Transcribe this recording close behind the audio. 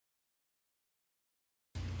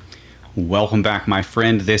Welcome back, my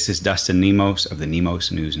friend. This is Dustin Nemos of the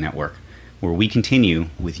Nemos News Network, where we continue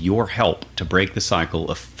with your help to break the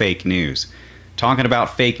cycle of fake news. Talking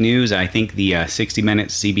about fake news, I think the 60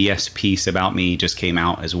 Minutes CBS piece about me just came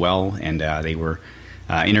out as well, and they were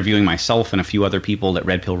interviewing myself and a few other people at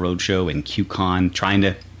Red Pill Roadshow and QCon, trying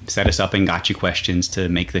to set us up and got you questions to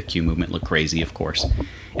make the Q movement look crazy, of course.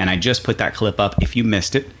 And I just put that clip up if you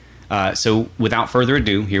missed it. So without further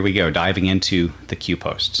ado, here we go, diving into the Q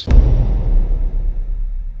posts.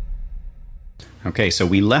 Okay, so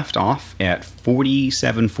we left off at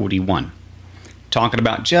 4741, talking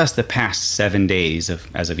about just the past 7 days,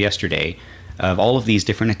 as of yesterday, of all of these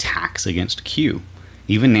different attacks against Q.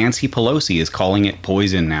 Even Nancy Pelosi is calling it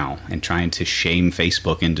poison now and trying to shame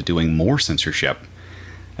Facebook into doing more censorship.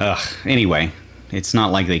 Anyway, it's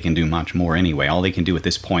not like they can do much more anyway. All they can do at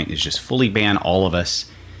this point is just fully ban all of us.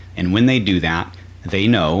 And when they do that, they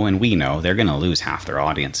know, and we know, they're going to lose half their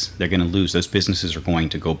audience. They're going to lose. Those businesses are going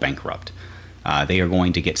to go bankrupt. They are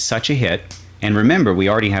going to get such a hit. And remember, we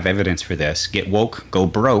already have evidence for this. Get woke, go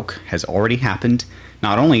broke has already happened,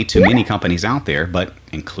 not only to many companies out there, but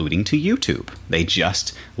including to YouTube. They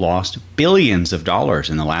just lost billions of dollars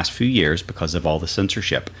in the last few years because of all the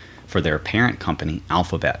censorship for their parent company,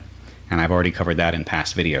 Alphabet. And I've already covered that in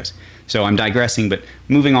past videos. So I'm digressing, but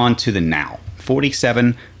moving on to the now.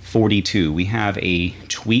 4742. We have a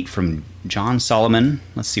tweet from John Solomon.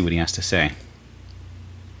 Let's see what he has to say.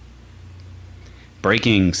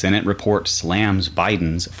 Breaking: Senate report slams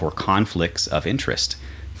Biden's for conflicts of interest.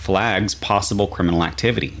 Flags possible criminal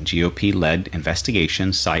activity. GOP-led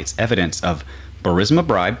investigation cites evidence of Burisma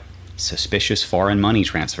bribe, suspicious foreign money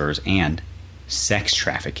transfers, and sex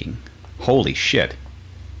trafficking. Holy shit.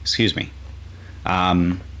 Excuse me.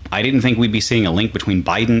 I didn't think we'd be seeing a link between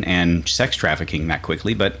Biden and sex trafficking that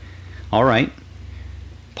quickly, but all right.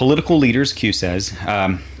 Political leaders, Q says,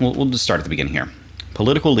 we'll just start at the beginning here.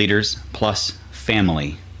 Political leaders plus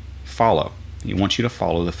family follow. He wants you to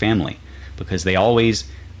follow the family because they're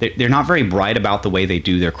not very bright about the way they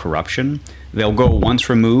do their corruption. They'll go once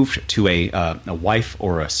removed to a wife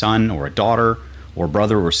or a son or a daughter or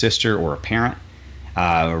brother or sister or a parent.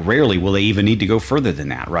 Rarely will they even need to go further than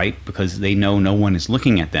that, right? Because they know no one is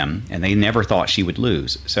looking at them and they never thought she would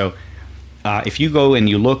lose. So if you go and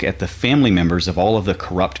you look at the family members of all of the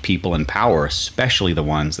corrupt people in power, especially the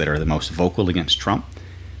ones that are the most vocal against Trump,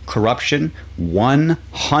 corruption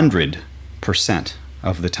 100%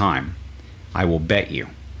 of the time, I will bet you.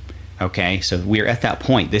 Okay, so we're at that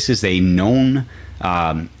point. This is a known,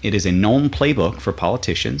 it is a known playbook for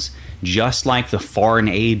politicians, just like the foreign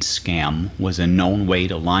aid scam was a known way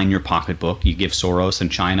to line your pocketbook. You give Soros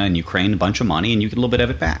and China and Ukraine a bunch of money and you get a little bit of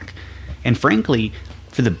it back. And frankly,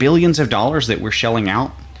 for the billions of dollars that we're shelling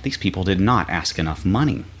out, these people did not ask enough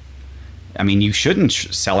money. I mean, you shouldn't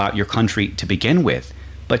sell out your country to begin with.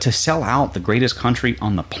 But to sell out the greatest country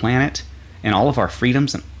on the planet and all of our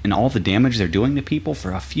freedoms and all the damage they're doing to people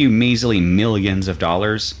for a few measly millions of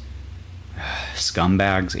dollars,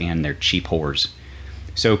 scumbags and their cheap whores.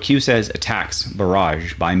 So Q says attacks,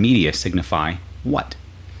 barrage by media signify what?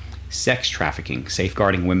 Sex trafficking,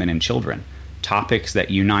 safeguarding women and children, topics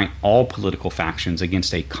that unite all political factions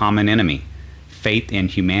against a common enemy, faith in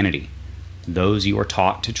humanity, those you are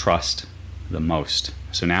taught to trust the most.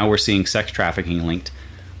 So now we're seeing sex trafficking linked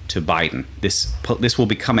to Biden. This will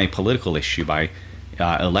become a political issue by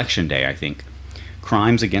election day, I think.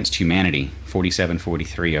 Crimes against humanity,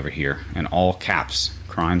 4743 over here, in all caps,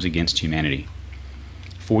 crimes against humanity.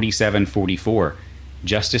 4744,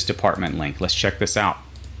 Justice Department link. Let's check this out.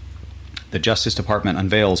 The Justice Department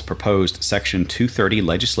unveils proposed Section 230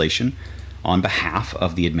 legislation on behalf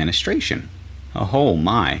of the administration. Oh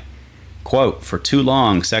my. Quote, for too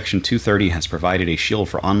long, Section 230 has provided a shield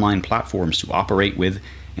for online platforms to operate with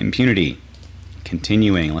impunity.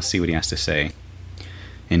 Continuing, let's see what he has to say.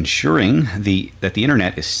 Ensuring that the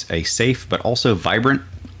internet is a safe but also vibrant,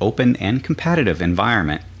 open, and competitive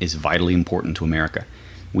environment is vitally important to America.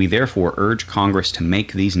 We therefore urge Congress to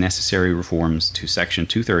make these necessary reforms to Section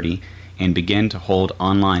 230 and begin to hold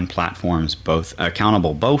online platforms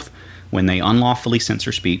accountable both when they unlawfully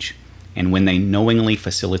censor speech and when they knowingly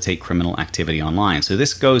facilitate criminal activity online. So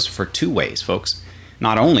this goes for two ways, folks.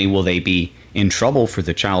 Not only will they be in trouble for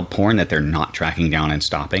the child porn that they're not tracking down and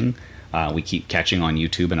stopping, we keep catching on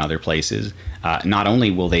YouTube and other places. Not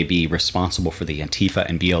only will they be responsible for the Antifa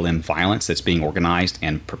and BLM violence that's being organized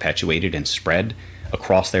and perpetuated and spread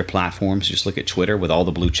across their platforms. Just look at Twitter with all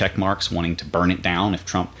the blue check marks wanting to burn it down if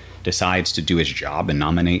Trump decides to do his job and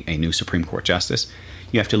nominate a new Supreme Court justice.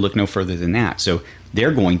 You have to look no further than that. So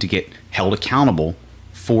they're going to get held accountable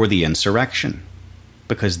for the insurrection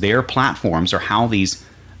because their platforms are how these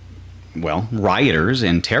well, rioters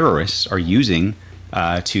and terrorists are using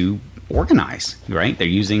to organize, right? They're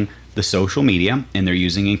using the social media, and they're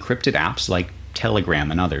using encrypted apps like Telegram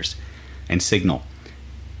and others, and Signal.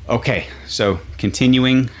 Okay, so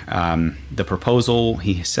continuing, the proposal,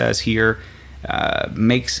 he says here,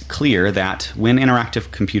 makes clear that when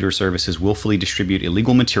interactive computer services willfully distribute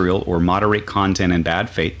illegal material or moderate content in bad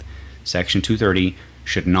faith, Section 230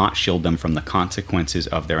 should not shield them from the consequences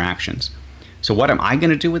of their actions. So what am I going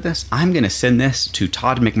to do with this? I'm going to send this to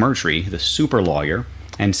Todd McMurtry, the super lawyer,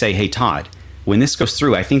 and say, hey, Todd, when this goes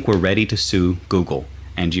through, I think we're ready to sue Google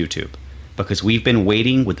and YouTube, because we've been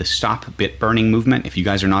waiting with the Stop Bit Burning movement. If you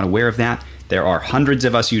guys are not aware of that, there are hundreds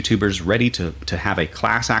of us YouTubers ready to have a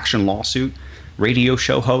class action lawsuit. Radio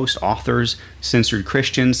show hosts, authors, censored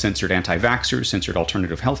Christians, censored anti-vaxxers, censored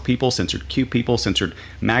alternative health people, censored Q people, censored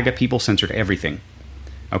MAGA people, censored everything.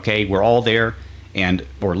 Okay, we're all there,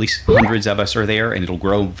 or at least hundreds of us are there, and it'll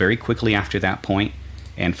grow very quickly after that point.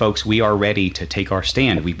 And folks, we are ready to take our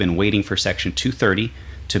stand. We've been waiting for Section 230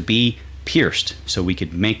 to be pierced so we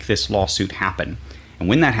could make this lawsuit happen. And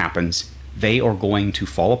when that happens, they are going to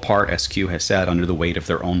fall apart, as Q has said, under the weight of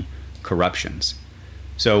their own corruptions.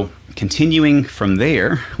 So continuing from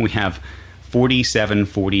there, we have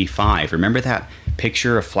 4745. Remember that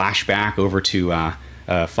picture, a flashback over to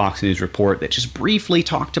Fox News report that just briefly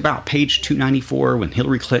talked about page 294 when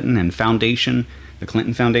Hillary Clinton and Foundation, the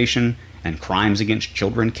Clinton Foundation, and crimes against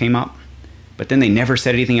children came up? But then they never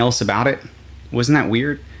said anything else about it. Wasn't that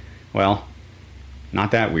weird? Well,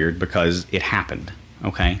 not that weird, because it happened,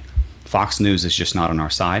 okay? Fox News is just not on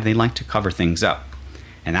our side. They like to cover things up.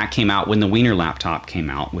 And that came out when the Wiener laptop came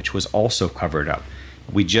out, which was also covered up.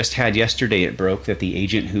 We just had yesterday, it broke, that the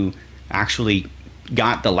agent who actually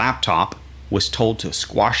got the laptop was told to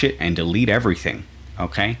squash it and delete everything,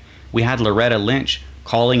 okay? We had Loretta Lynch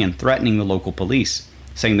calling and threatening the local police,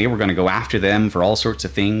 saying they were going to go after them for all sorts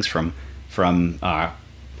of things from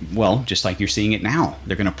well, just like you're seeing it now.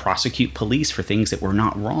 They're going to prosecute police for things that were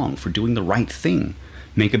not wrong, for doing the right thing,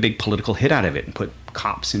 make a big political hit out of it, and put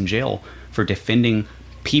cops in jail for defending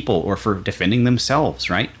people or for defending themselves,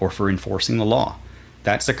 right? Or for enforcing the law.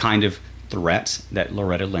 That's the kind of threats that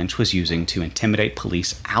Loretta Lynch was using to intimidate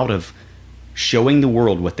police out of showing the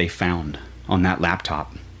world what they found on that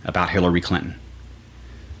laptop about Hillary Clinton.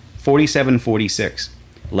 4746.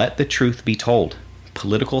 Let the truth be told.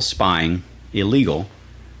 Political spying illegal.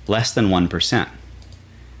 Less than 1%.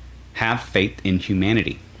 Have faith in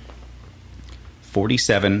humanity.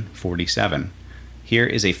 4747. Here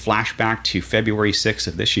is a flashback to February 6th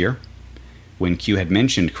of this year, when Q had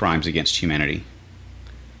mentioned crimes against humanity.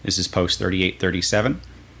 This is post 3837.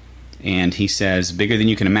 And he says, bigger than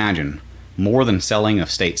you can imagine. More than selling of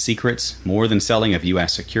state secrets, more than selling of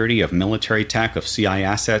U.S. security, of military tech, of CIA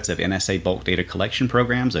assets, of NSA bulk data collection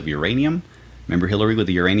programs, of uranium. Remember Hillary with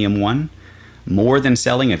the Uranium One? More than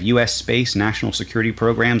selling of U.S. space, national security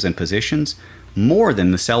programs and positions. More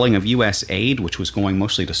than the selling of U.S. aid, which was going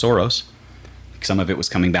mostly to Soros. Some of it was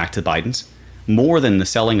coming back to Biden's. More than the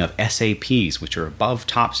selling of SAPs, which are above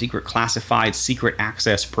top secret classified secret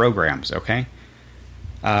access programs, okay?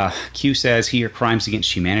 Q says here, crimes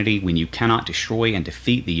against humanity. When you cannot destroy and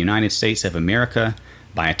defeat the United States of America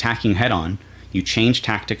by attacking head-on, you change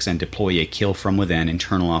tactics and deploy a kill-from-within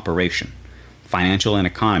internal operation. Financial and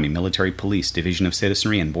economy, military police, division of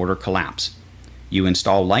citizenry, and border collapse. You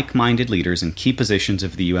install like-minded leaders in key positions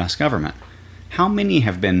of the U.S. government. How many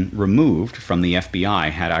have been removed from the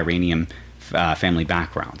FBI had Iranian family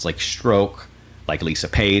backgrounds, like Stroke, like Lisa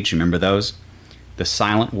Page, remember those? The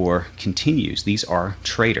silent war continues. These are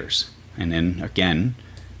traitors. And then, again,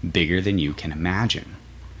 bigger than you can imagine.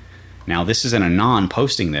 Now, this is an Anon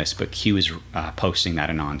posting this, but Q is posting that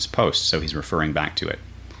Anon's post, so he's referring back to it.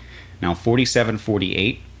 Now,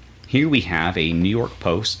 4748, here we have a New York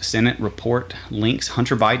Post Senate report links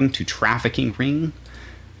Hunter Biden to trafficking ring.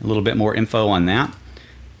 A little bit more info on that.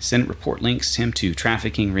 Senate report links him to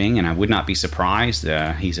trafficking ring, and I would not be surprised.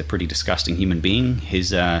 He's a pretty disgusting human being.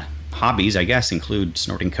 His hobbies, I guess, include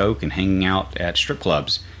snorting coke and hanging out at strip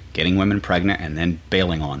clubs, getting women pregnant, and then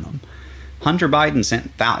bailing on them. Hunter Biden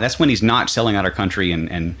sent that's when he's not selling out our country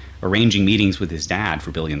and arranging meetings with his dad for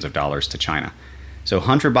billions of dollars to China. So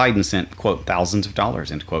Hunter Biden sent, quote, thousands of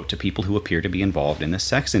dollars, end quote, to people who appear to be involved in the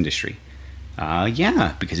sex industry.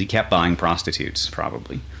 Yeah, because he kept buying prostitutes,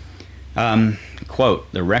 probably.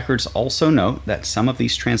 Quote, the records also note that some of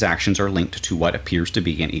these transactions are linked to what appears to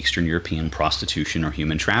be an Eastern European prostitution or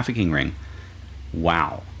human trafficking ring.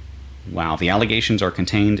 Wow. Wow. The allegations are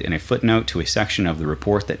contained in a footnote to a section of the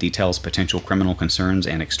report that details potential criminal concerns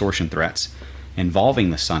and extortion threats. involving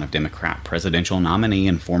the son of Democrat presidential nominee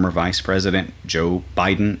and former Vice President Joe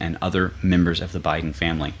Biden and other members of the Biden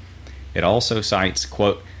family. It also cites,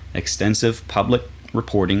 quote, extensive public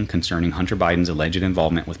reporting concerning Hunter Biden's alleged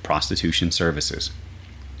involvement with prostitution services.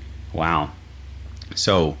 Wow.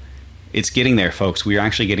 So it's getting there, folks. We are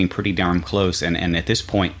actually getting pretty darn close. And at this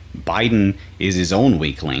point, Biden is his own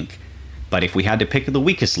weak link. But if we had to pick the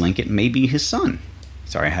weakest link, it may be his son.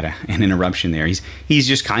 Sorry, I had an interruption there. He's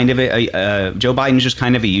just kind of Joe Biden's just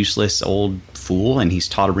kind of a useless old fool, and he's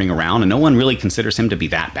tottering around, and no one really considers him to be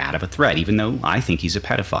that bad of a threat, even though I think he's a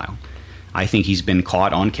pedophile. I think he's been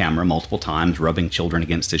caught on camera multiple times, rubbing children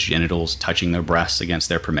against his genitals, touching their breasts against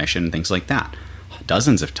their permission, things like that.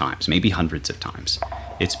 Dozens of times, maybe hundreds of times.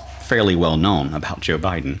 It's fairly well known about Joe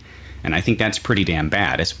Biden. And I think that's pretty damn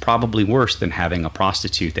bad. It's probably worse than having a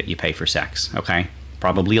prostitute that you pay for sex, okay?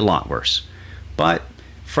 Probably a lot worse. But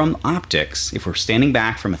from optics, if we're standing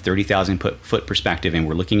back from a 30,000 foot perspective and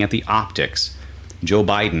we're looking at the optics, Joe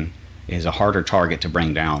Biden is a harder target to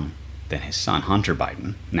bring down than his son, Hunter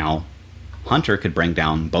Biden. Now, Hunter could bring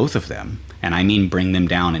down both of them, and I mean bring them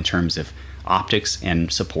down in terms of optics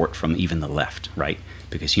and support from even the left, right?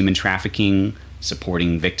 Because human trafficking,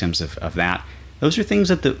 supporting victims of that, those are things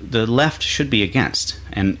that the left should be against,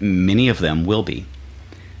 and many of them will be.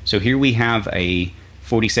 So here we have a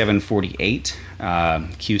 4748.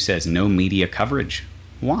 Q says no media coverage.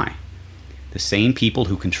 Why? The same people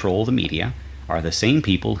who control the media are the same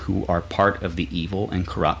people who are part of the evil and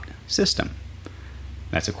corrupt system.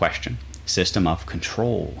 That's a question. System of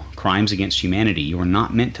control, crimes against humanity. You are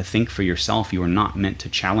not meant to think for yourself. You are not meant to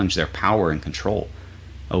challenge their power and control.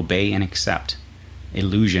 Obey and accept.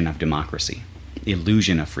 Illusion of democracy.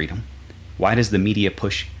 Illusion of freedom. Why does the media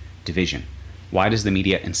push division? Why does the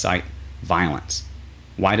media incite violence?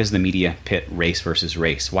 Why does the media pit race versus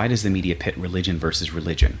race? Why does the media pit religion versus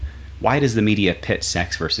religion? Why does the media pit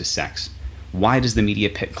sex versus sex? Why does the media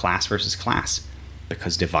pit class versus class?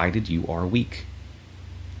 Because divided you are weak.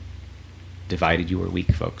 Divided you are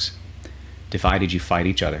weak, folks. Divided you fight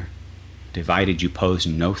each other. Divided you pose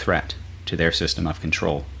no threat to their system of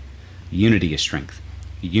control. Unity is strength.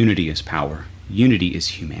 Unity is power. Unity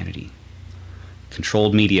is humanity.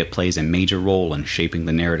 Controlled media plays a major role in shaping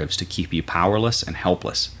the narratives to keep you powerless and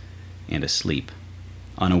helpless and asleep,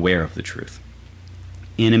 unaware of the truth.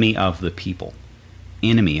 Enemy of the people.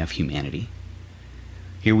 Enemy of humanity.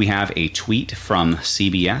 Here we have a tweet from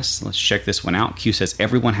CBS. Let's check this one out. Q says,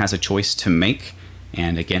 everyone has a choice to make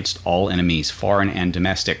and against all enemies, foreign and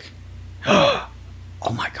domestic. Oh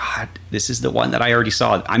my God. This is the one that I already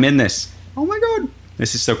saw. I'm in this. Oh my God.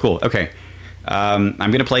 This is so cool. Okay. I'm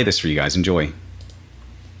going to play this for you guys. Enjoy.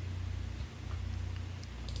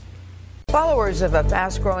 Followers of a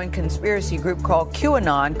fast-growing conspiracy group called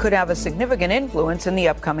QAnon could have a significant influence in the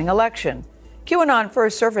upcoming election. QAnon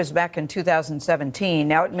first surfaced back in 2017.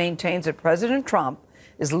 Now it maintains that President Trump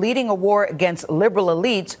is leading a war against liberal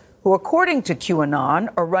elites who, according to QAnon,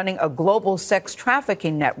 are running a global sex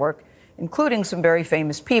trafficking network, including some very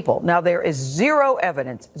famous people. Now, there is zero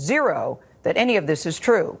evidence, that any of this is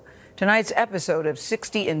true. Tonight's episode of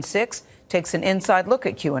 60 in 6 takes an inside look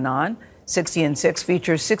at QAnon. 60 in 6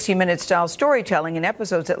 features 60-minute style storytelling in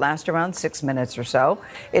episodes that last around 6 minutes or so.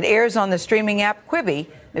 It airs on the streaming app Quibi,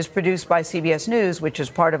 is produced by CBS News, which is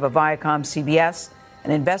part of a Viacom CBS,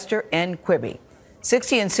 an investor in Quibi.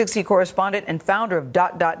 60 and 60 correspondent and founder of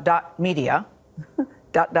Media,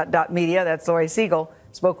 Media, that's Lori Siegel,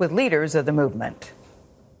 spoke with leaders of the movement.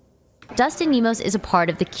 Dustin Nemos is a part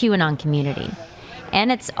of the QAnon community. And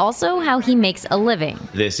it's also how he makes a living.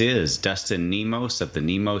 This is Dustin Nemos of the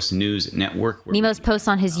Nemos News Network. Nemos posts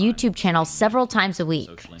on his YouTube channel several times a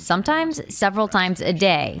week, sometimes several times a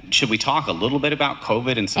day. Should we talk a little bit about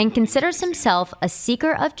COVID? And considers himself a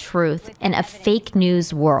seeker of truth in a fake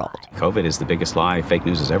news world. COVID is the biggest lie fake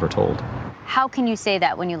news has ever told. How can you say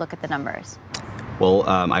that when you look at the numbers? Well,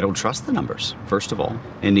 I don't trust the numbers, first of all.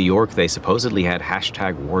 In New York, they supposedly had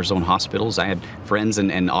 #warzone hospitals. I had friends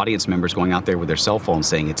and audience members going out there with their cell phones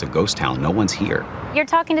saying it's a ghost town. No one's here. You're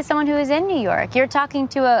talking to someone who is in New York. You're talking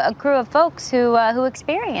to a crew of folks who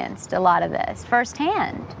experienced a lot of this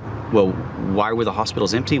firsthand. Well, why were the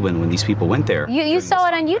hospitals empty when these people went there? You saw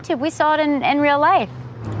it on YouTube. We saw it in real life.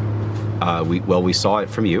 We saw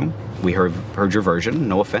it from you. We heard your version.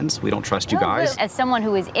 No offense. We don't trust you guys. As someone who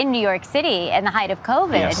was in New York City in the height of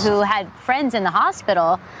COVID, yes, who had friends in the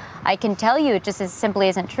hospital, I can tell you it just as simply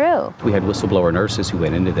isn't true. We had whistleblower nurses who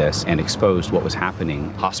went into this and exposed what was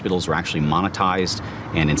happening. Hospitals were actually monetized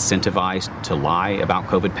and incentivized to lie about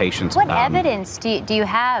COVID patients. What evidence do you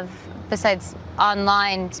have besides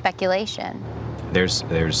online speculation? There's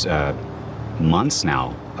months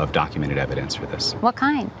now of documented evidence for this. What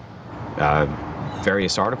kind?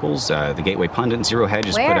 Various articles. The Gateway Pundit and Zero Hedge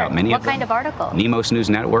has put out many of them. What kind of article? Nemos News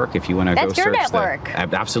Network, if you want to go search. That's your network.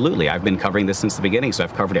 Absolutely. I've been covering this since the beginning, so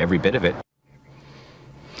I've covered every bit of it.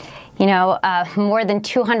 You know, more than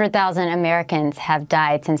 200,000 Americans have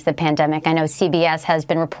died since the pandemic. I know CBS has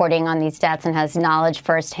been reporting on these deaths and has knowledge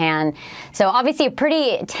firsthand. So obviously a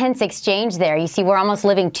pretty tense exchange there. You see, we're almost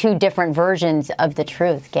living two different versions of the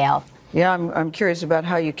truth, Gail. Yeah, I'm curious about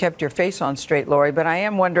how you kept your face on straight, Lori, but I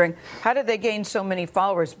am wondering, how did they gain so many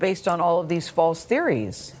followers based on all of these false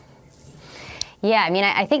theories? Yeah, I mean,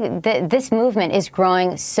 I think this movement is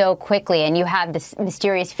growing so quickly, and you have this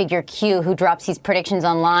mysterious figure Q who drops these predictions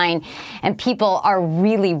online, and people are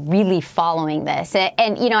really, really following this.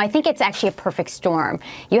 And you know, I think it's actually a perfect storm.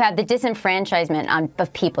 You have the disenfranchisement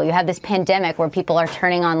of people. You have this pandemic where people are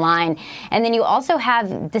turning online, and then you also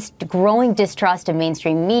have this growing distrust of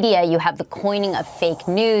mainstream media. You have the coining of fake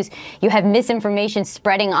news. You have misinformation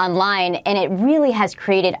spreading online, and it really has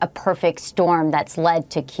created a perfect storm that's led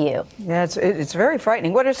to Q. Yeah, it's very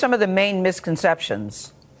frightening. What are some of the main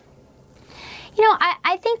misconceptions? You know,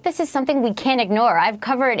 I think this is something we can't ignore. I've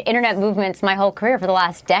covered internet movements my whole career for the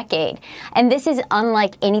last decade, and this is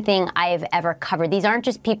unlike anything I've ever covered. These aren't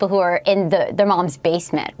just people who are in their mom's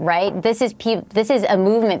basement, right? This is a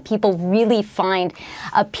movement people really find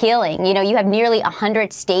appealing. You know, you have nearly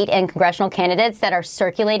 100 state and congressional candidates that are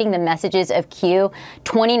circulating the messages of Q.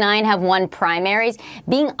 29 have won primaries.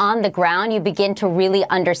 Being on the ground, you begin to really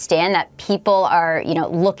understand that people are, you know,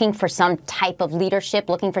 looking for some type of leadership,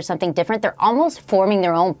 looking for something different. They're almost forming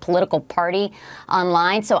their own political party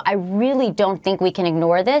online. So I really don't think we can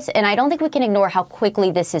ignore this. And I don't think we can ignore how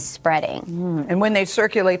quickly this is spreading. And when they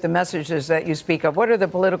circulate the messages that you speak of, what are the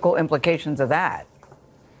political implications of that?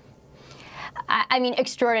 I mean,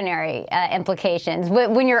 extraordinary implications.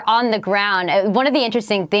 When you're on the ground, one of the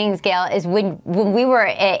interesting things, Gail, is when we were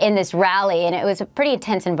in this rally, and it was a pretty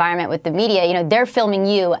intense environment with the media, you know, they're filming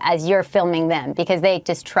you as you're filming them because they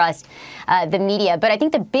distrust the media. But I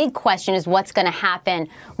think the big question is what's going to happen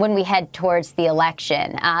when we head towards the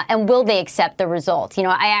election, and will they accept the results? You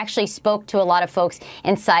know, I actually spoke to a lot of folks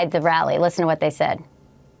inside the rally. Listen to what they said.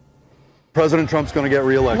 President Trump's going to get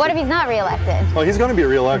reelected. What if he's not reelected? Well, he's going to be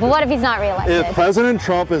reelected. But what if he's not reelected? If President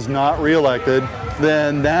Trump is not reelected,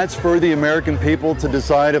 then that's for the American people to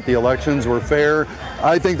decide if the elections were fair.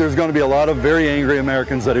 I think there's going to be a lot of very angry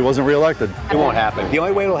Americans that he wasn't reelected. It won't happen. The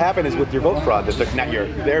only way it'll happen is with your vote fraud, not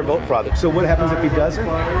their vote fraud. So what happens if he doesn't?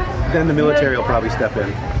 Then the military will probably step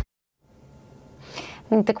in.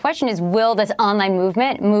 The question is, will this online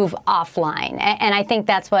movement move offline? And I think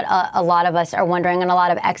that's what a lot of us are wondering, and a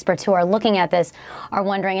lot of experts who are looking at this are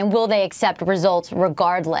wondering, and will they accept results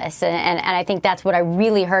regardless? And I think that's what I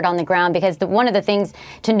really heard on the ground, because one of the things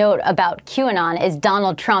to note about QAnon is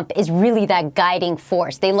Donald Trump is really that guiding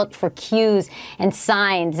force. They look for cues and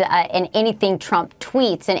signs in anything Trump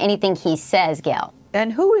tweets and anything he says, Gail.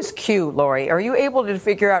 And who is Q, Lori? Are you able to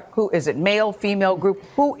figure out who is it, male, female group?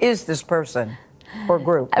 Who is this person? Or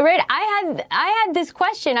group? Right. I had this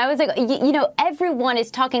question. I was like, you know, everyone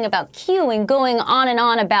is talking about Q and going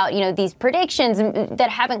on about, you know, these predictions that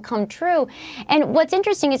haven't come true. And what's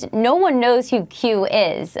interesting is no one knows who Q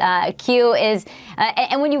is. Q is,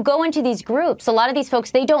 and when you go into these groups, a lot of these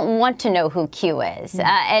folks, they don't want to know who Q is,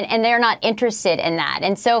 and they're not interested in that.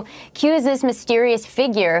 And so Q is this mysterious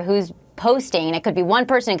figure who's posting, and it could be one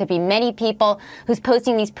person, it could be many people who's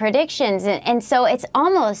posting these predictions. And so it's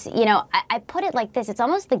almost, you know, I put it like this, it's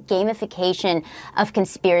almost the gamification of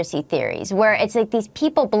conspiracy theories, where it's like these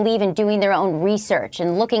people believe in doing their own research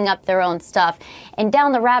and looking up their own stuff. And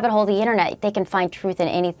down the rabbit hole of the internet, they can find truth in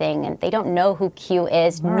anything, and they don't know who Q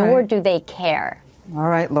is, nor do they care. All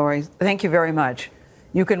right, Lori, thank you very much.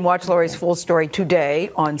 You can watch Lori's full story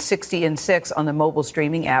today on 60 in 6 on the mobile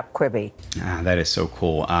streaming app Quibi. That is so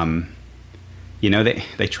cool. You know,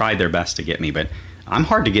 they tried their best to get me, but I'm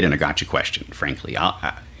hard to get in a gotcha question, frankly.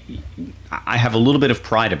 I have a little bit of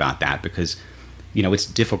pride about that because, you know, it's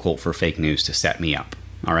difficult for fake news to set me up.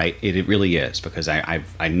 All right. It really is, because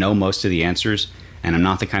I know most of the answers, and I'm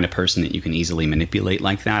not the kind of person that you can easily manipulate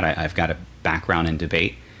like that. I've got a background in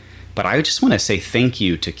debate. But I just want to say thank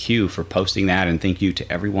you to Q for posting that, and thank you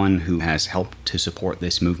to everyone who has helped to support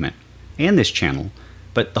this movement and this channel,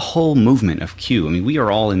 but the whole movement of Q. I mean, we are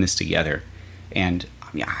all in this together. And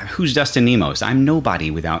who's Dustin Nemos? I'm nobody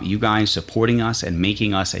without you guys supporting us and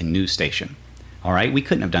making us a news station. All right? We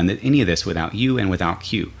couldn't have done any of this without you and without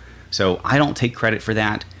Q. So I don't take credit for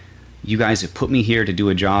that. You guys have put me here to do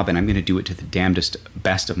a job, and I'm going to do it to the damnedest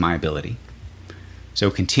best of my ability. So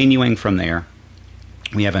continuing from there,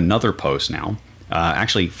 we have another post now.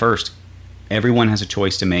 Actually, first, Everyone has a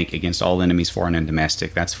choice to make against all enemies, foreign and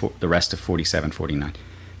domestic. That's for the rest of 4749.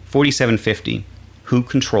 4750, who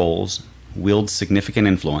controls, wields significant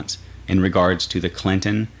influence in regards to the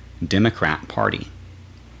Clinton Democrat Party.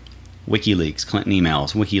 WikiLeaks, Clinton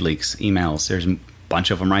emails, WikiLeaks emails. There's a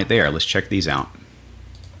bunch of them right there. Let's check these out.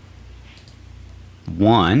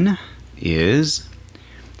 One is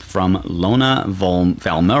from Lona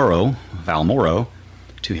Valmoro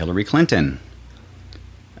to Hillary Clinton.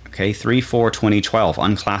 Okay, 3/4/2012,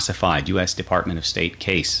 unclassified U.S. Department of State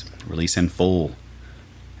case, release in full.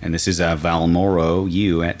 And this is Valmoro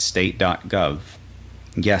U at state.gov.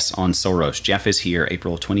 Yes, on Soros. Jeff is here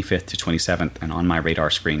April 25th to 27th and on my radar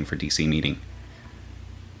screen for DC meeting.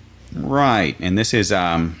 Right, and this is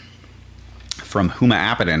from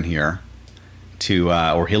Huma Abedin here to,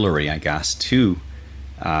 or Hillary, I guess, to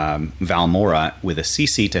Valmora with a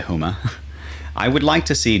CC to Huma. I would like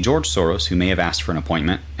to see George Soros, who may have asked for an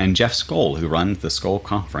appointment, and Jeff Skoll, who runs the Skoll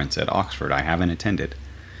Conference at Oxford. I haven't attended.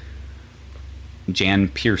 Jan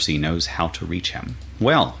Piercy knows how to reach him.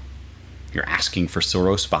 Well, you're asking for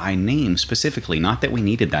Soros by name specifically. Not that we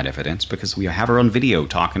needed that evidence, because we have her own video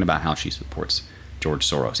talking about how she supports George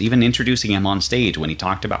Soros, even introducing him on stage when he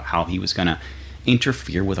talked about how he was going to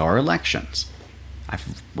interfere with our elections.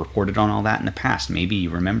 I've reported on all that in the past. Maybe you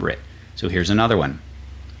remember it. So here's another one.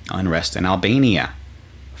 Unrest in Albania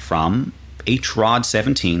from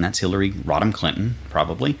HROD17, that's Hillary Rodham Clinton,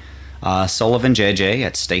 probably. Sullivan JJ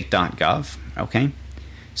at state.gov. Okay.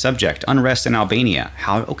 Subject, unrest in Albania.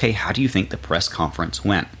 How do you think the press conference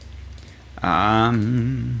went?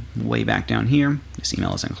 Way back down here. This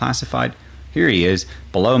email is unclassified. Here he is.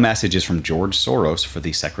 Below messages from George Soros for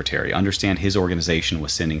the secretary. Understand his organization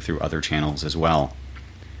was sending through other channels as well.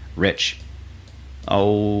 Rich.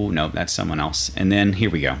 Oh, no, that's someone else. And then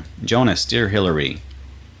here we go. Jonas, dear Hillary.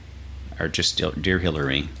 Or just dear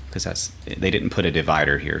Hillary, because they didn't put a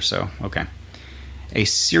divider here, so okay. A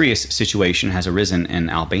serious situation has arisen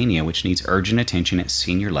in Albania which needs urgent attention at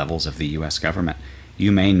senior levels of the U.S. government.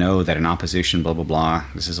 You may know that in opposition, blah, blah, blah.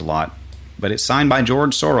 This is a lot. But it's signed by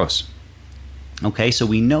George Soros. Okay, so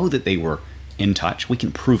we know that they were in touch. We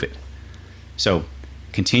can prove it. So,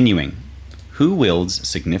 continuing. Who wields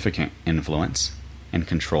significant influence and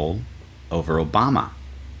control over Obama?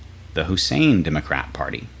 The Hussein Democrat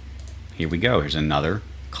Party. Here we go. Here's another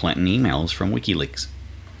Clinton emails from WikiLeaks.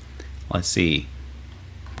 Let's see.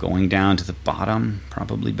 Going down to the bottom,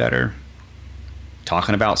 probably better.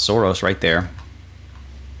 Talking about Soros right there.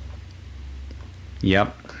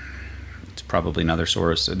 Yep. It's probably another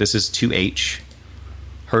Soros. So this is 2H.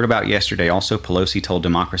 Heard about yesterday. Also, Pelosi told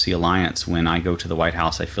Democracy Alliance, when I go to the White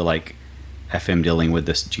House, I feel like FM dealing with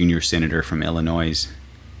this junior senator from Illinois.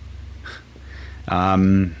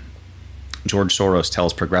 George Soros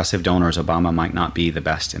tells progressive donors Obama might not be the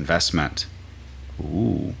best investment.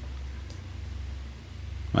 Ooh.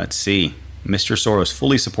 Let's see. Mr. Soros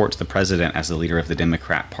fully supports the president as the leader of the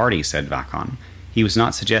Democrat Party, said Vacon. He was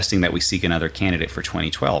not suggesting that we seek another candidate for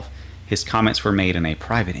 2012. His comments were made in a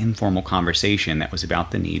private, informal conversation that was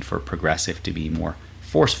about the need for progressive to be more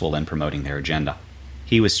forceful in promoting their agenda.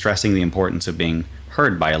 He was stressing the importance of being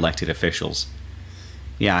heard by elected officials.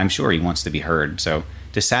 Yeah, I'm sure he wants to be heard. So,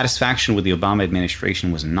 dissatisfaction with the Obama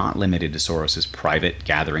administration was not limited to Soros's private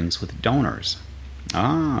gatherings with donors.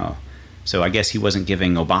 Oh, so I guess he wasn't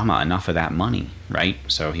giving Obama enough of that money, right?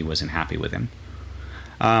 So he wasn't happy with him.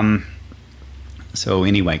 So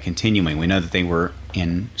anyway, continuing, we know that they were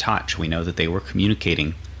in touch. We know that they were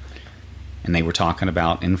communicating, and they were talking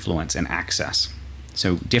about influence and access.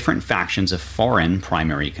 So different factions of foreign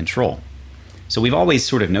primary control. So we've always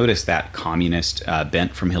sort of noticed that communist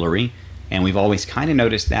bent from Hillary, and we've always kind of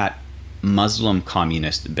noticed that Muslim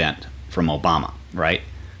communist bent from Obama, right?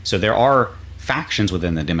 So there are factions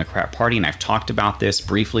within the Democrat Party, and I've talked about this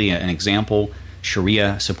briefly. An example,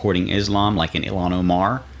 Sharia supporting Islam, like an Ilhan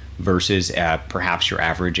Omar, versus perhaps your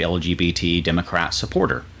average LGBT Democrat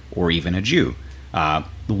supporter, or even a Jew.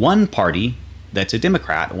 One party that's a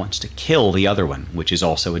Democrat wants to kill the other one, which is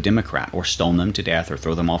also a Democrat, or stone them to death, or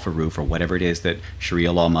throw them off a roof, or whatever it is that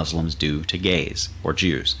Sharia law Muslims do to gays or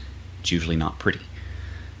Jews. It's usually not pretty.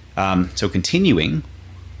 So continuing,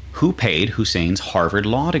 who paid Hussein's Harvard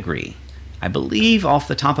law degree? I believe off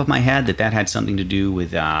the top of my head that had something to do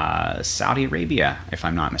with Saudi Arabia, if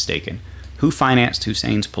I'm not mistaken. Who financed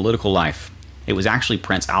Hussein's political life? It was actually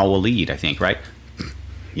Prince Al-Walid, I think, right?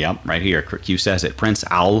 Yep, right here. Q says it. Prince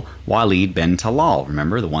Al-Walid bin Talal.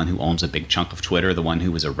 Remember, the one who owns a big chunk of Twitter, the one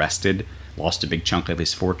who was arrested, lost a big chunk of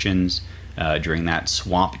his fortunes during that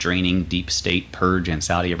swamp-draining deep state purge in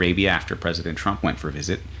Saudi Arabia after President Trump went for a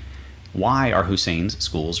visit. Why are Hussein's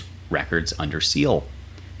school's records under seal?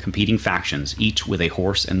 competing factions, each with a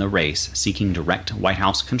horse in the race, seeking direct White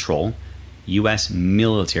House control, U.S.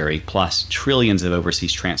 military, plus trillions of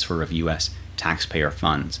overseas transfer of U.S. taxpayer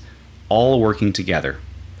funds, all working together,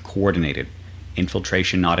 coordinated,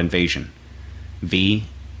 infiltration, not invasion. V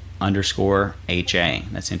underscore HA.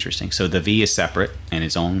 That's interesting. So the V is separate in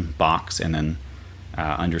its own box, and then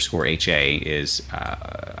underscore HA is,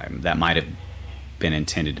 that might have been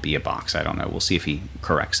intended to be a box. I don't know. We'll see if he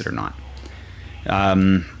corrects it or not.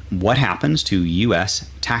 What happens to U.S.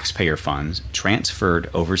 taxpayer funds transferred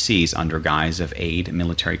overseas under guise of aid,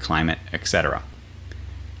 military, climate, etc.?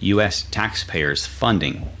 U.S. taxpayers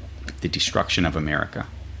funding the destruction of America.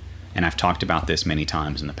 And I've talked about this many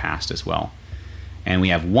times in the past as well. And we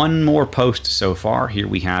have one more post so far. Here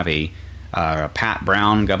we have a Pat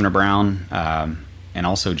Brown, Governor Brown, and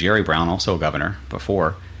also Jerry Brown, also a governor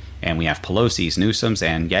before. And we have Pelosi's, Newsom's,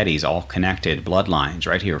 and Getty's all connected bloodlines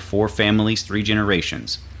right here. 4 families, 3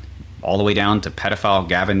 generations. All the way down to pedophile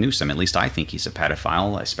Gavin Newsom. At least I think he's a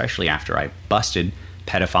pedophile, especially after I busted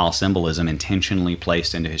pedophile symbolism intentionally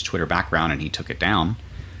placed into his Twitter background and he took it down.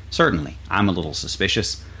 Certainly, I'm a little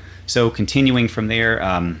suspicious. So continuing from there,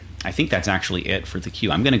 I think that's actually it for the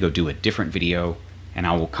Q. I'm going to go do a different video, and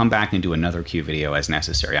I will come back and do another Q video as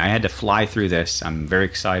necessary. I had to fly through this. I'm very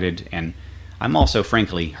excited, and I'm also,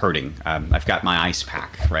 frankly, hurting. I've got my ice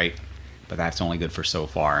pack, right? But that's only good for so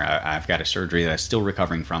far. I've got a surgery that I'm still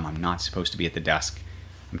recovering from. I'm not supposed to be at the desk.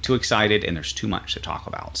 I'm too excited, and there's too much to talk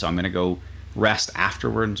about. So I'm going to go rest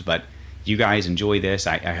afterwards, but you guys enjoy this.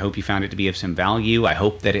 I hope you found it to be of some value. I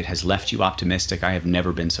hope that it has left you optimistic. I have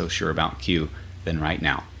never been so sure about Q than right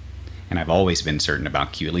now. And I've always been certain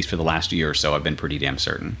about Q, at least for the last year or so. I've been pretty damn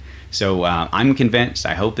certain. So I'm convinced.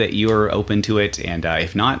 I hope that you're open to it. And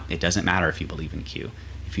if not, it doesn't matter if you believe in Q.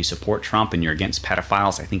 If you support Trump and you're against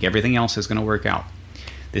pedophiles, I think everything else is going to work out.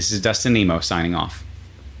 This is Dustin Nemo signing off.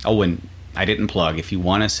 Oh, and I didn't plug. If you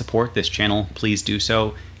want to support this channel, please do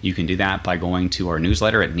so. You can do that by going to our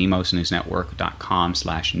newsletter at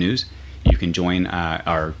nemosnewsnetwork.com/news. You can join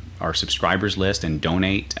our subscribers list and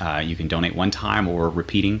donate. You can donate one time or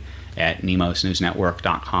repeating at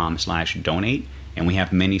nemosnewsnetwork.com/donate. And we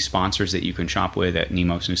have many sponsors that you can shop with at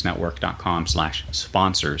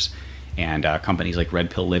nemosnewsnetwork.com/sponsors. And companies like Red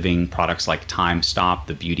Pill Living, products like Time Stop,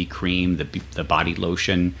 the beauty cream, the body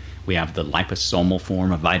lotion. We have the liposomal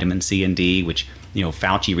form of vitamin C and D, which, you know,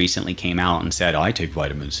 Fauci recently came out and said, I take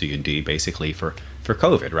vitamin C and D basically for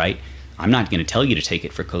COVID, right? I'm not going to tell you to take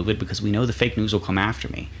it for COVID because we know the fake news will come after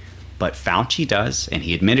me. But Fauci does, and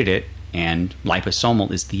he admitted it, and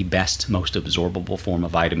liposomal is the best, most absorbable form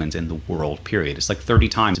of vitamins in the world, period. It's like 30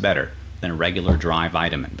 times better than a regular dry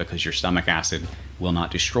vitamin because your stomach acid will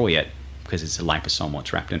not destroy it because it's a liposomal,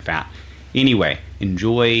 it's wrapped in fat. Anyway,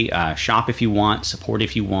 enjoy, shop if you want, support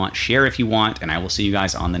if you want, share if you want, and I will see you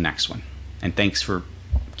guys on the next one. And thanks for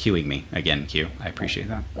queuing me again, Q. I appreciate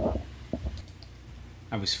that.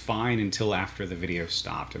 I was fine until after the video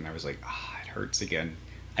stopped, and I was like, it hurts again.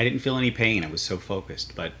 I didn't feel any pain. I was so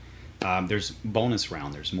focused, but there's bonus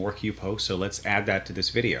round. There's more Q posts, so let's add that to this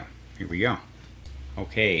video. Here we go.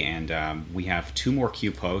 Okay, and we have 2 more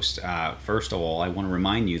Q posts. First of all, I want to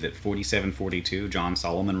remind you that 4742, John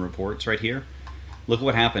Solomon reports right here. Look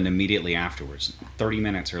what happened immediately afterwards, 30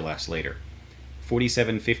 minutes or less later.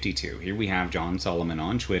 4752, here we have John Solomon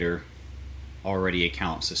on Twitter, already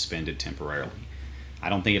account suspended temporarily. I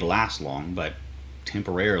don't think it'll last long, but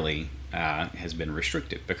temporarily has been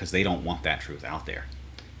restricted because they don't want that truth out there.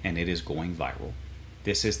 And it is going viral.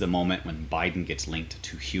 This is the moment when Biden gets linked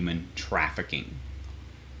to human trafficking.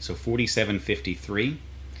 So 4753,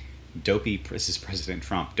 this is President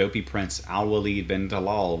Trump. Dopey Prince Al-Walid bin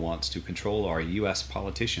Talal wants to control our U.S.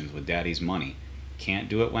 politicians with daddy's money. Can't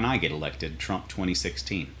do it when I get elected, Trump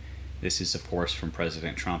 2016. This is, of course, from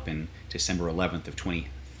President Trump in December 11th of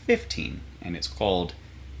 2015, and it's called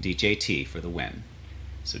DJT for the win.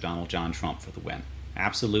 So Donald John Trump for the win.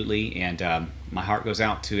 Absolutely, and my heart goes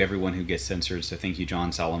out to everyone who gets censored, so thank you,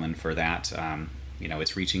 John Solomon, for that. You know,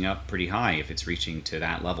 it's reaching up pretty high if it's reaching to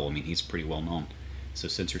that level. I mean, he's pretty well known. So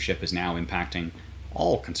censorship is now impacting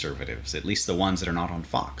all conservatives, at least the ones that are not on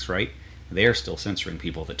Fox, right? They're still censoring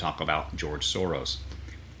people that talk about George Soros.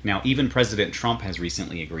 Now, even President Trump has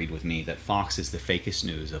recently agreed with me that Fox is the fakest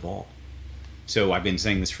news of all. So I've been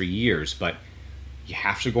saying this for years, but you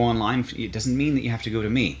have to go online. It doesn't mean that you have to go to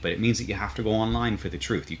me, but it means that you have to go online for the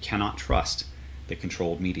truth. You cannot trust the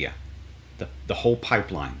controlled media. The whole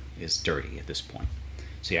pipeline is dirty at this point,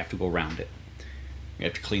 so you have to go around it. You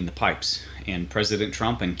have to clean the pipes, and President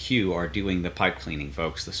Trump and Q are doing the pipe cleaning,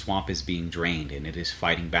 folks. The swamp is being drained, and it is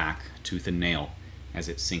fighting back tooth and nail as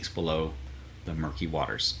it sinks below the murky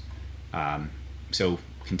waters. So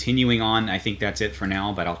continuing on, I think that's it for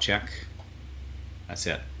now, but I'll check. That's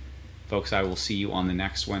it. Folks, I will see you on the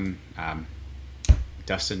next one.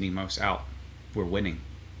 Dustin Nemos out. We're winning.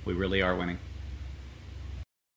 We really are winning.